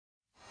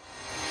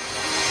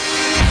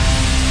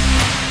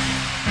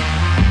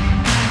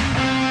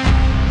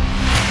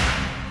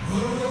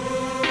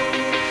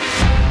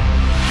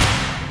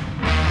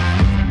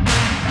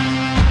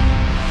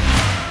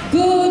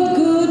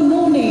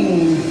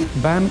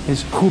BAM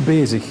is goed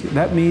bezig.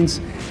 That means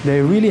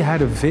they really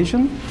had a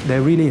vision, they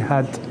really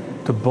had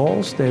the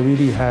balls, they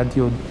really had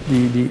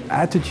the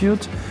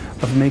attitude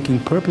of making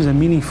purpose and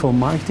meaningful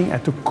marketing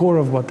at the core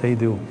of what they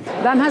do.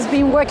 BAM has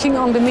been working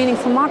on the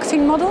meaningful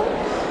marketing model,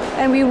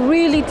 and we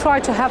really try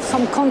to have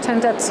some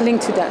content that's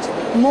linked to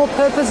that. More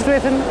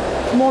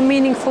purpose-driven, more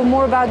meaningful,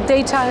 more about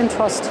data and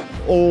trust.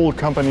 All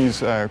companies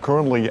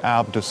currently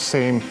have the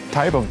same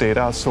type of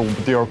data, so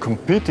they are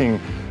competing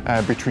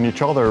between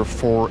each other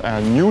for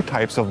new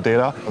types of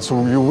data.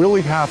 So you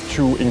really have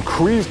to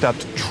increase that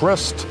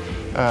trust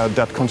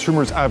that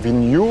consumers have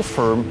in your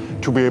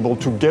firm to be able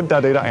to get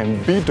that data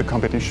and beat the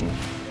competition.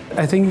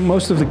 I think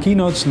most of the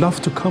keynotes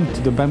love to come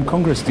to the BAM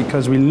Congress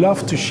because we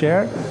love to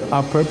share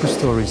our purpose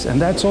stories,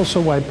 and that's also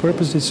why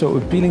purpose is so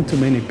appealing to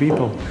many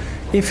people.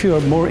 If you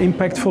are more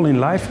impactful in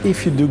life,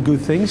 if you do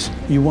good things,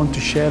 you want to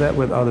share that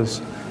with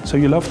others. So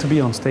you love to be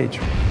on stage.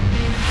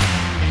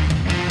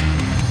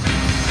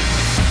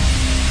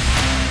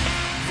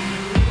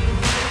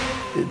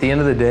 At the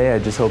end of the day, I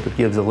just hope it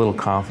gives a little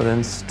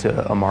confidence to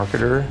a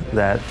marketer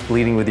that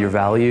leading with your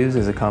values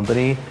as a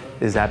company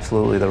is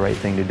absolutely the right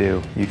thing to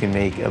do. You can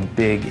make a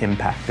big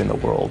impact in the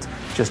world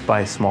just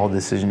by small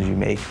decisions you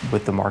make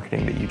with the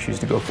marketing that you choose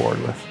to go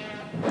forward with.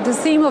 The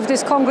theme of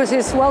this Congress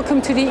is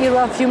Welcome to the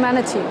Era of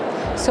Humanity.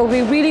 So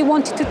we really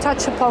wanted to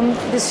touch upon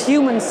this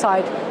human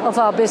side of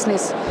our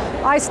business.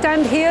 I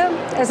stand here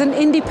as an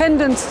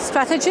independent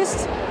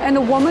strategist and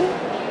a woman,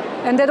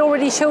 and that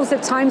already shows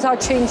that times are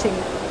changing.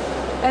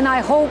 And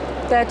I hope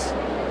that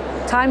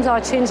times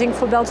are changing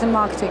for Belgian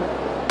marketing.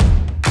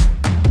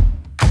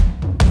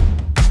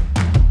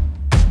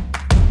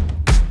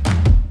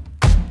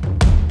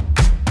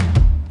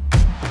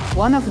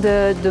 One of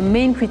the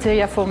main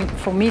criteria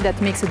for me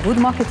that makes a good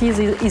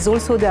marketer is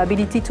also the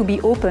ability to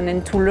be open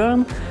and to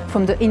learn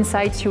from the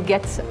insights you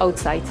get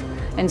outside.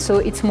 And so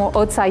it's more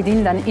outside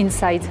in than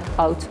inside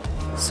out.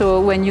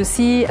 So when you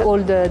see all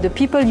the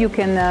people you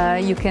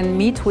can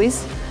meet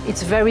with,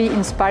 it's very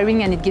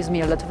inspiring and it gives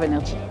me a lot of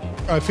energy.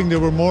 I think there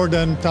were more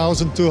than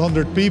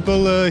 1,200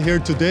 people here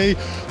today.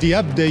 The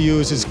app they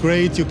use is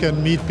great. You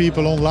can meet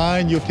people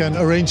online, you can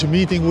arrange a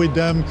meeting with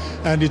them,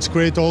 and it's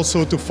great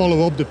also to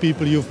follow up the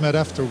people you've met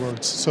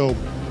afterwards. So,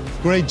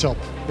 great job.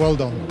 Well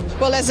done.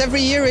 Well, as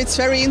every year, it's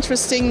very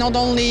interesting, not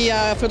only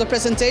for the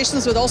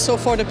presentations, but also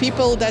for the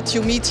people that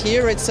you meet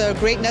here. It's a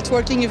great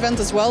networking event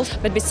as well.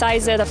 But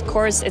besides that, of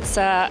course, it's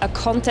a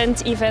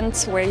content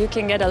event where you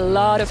can get a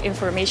lot of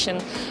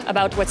information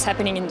about what's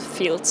happening in the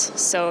field.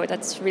 So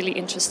that's really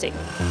interesting.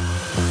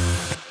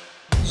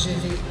 Je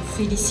vais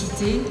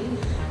féliciter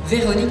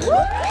Véronique.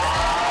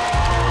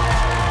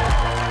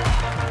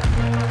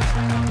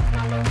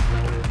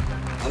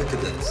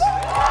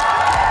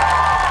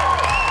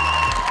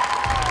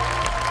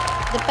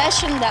 The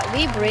passion that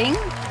we bring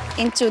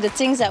into the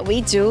things that we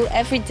do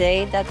every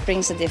day, that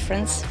brings a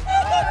difference.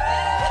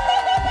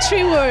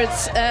 3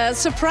 words,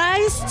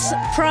 surprised,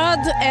 proud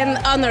and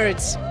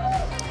honored.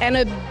 And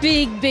a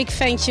big, big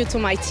thank you to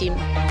my team.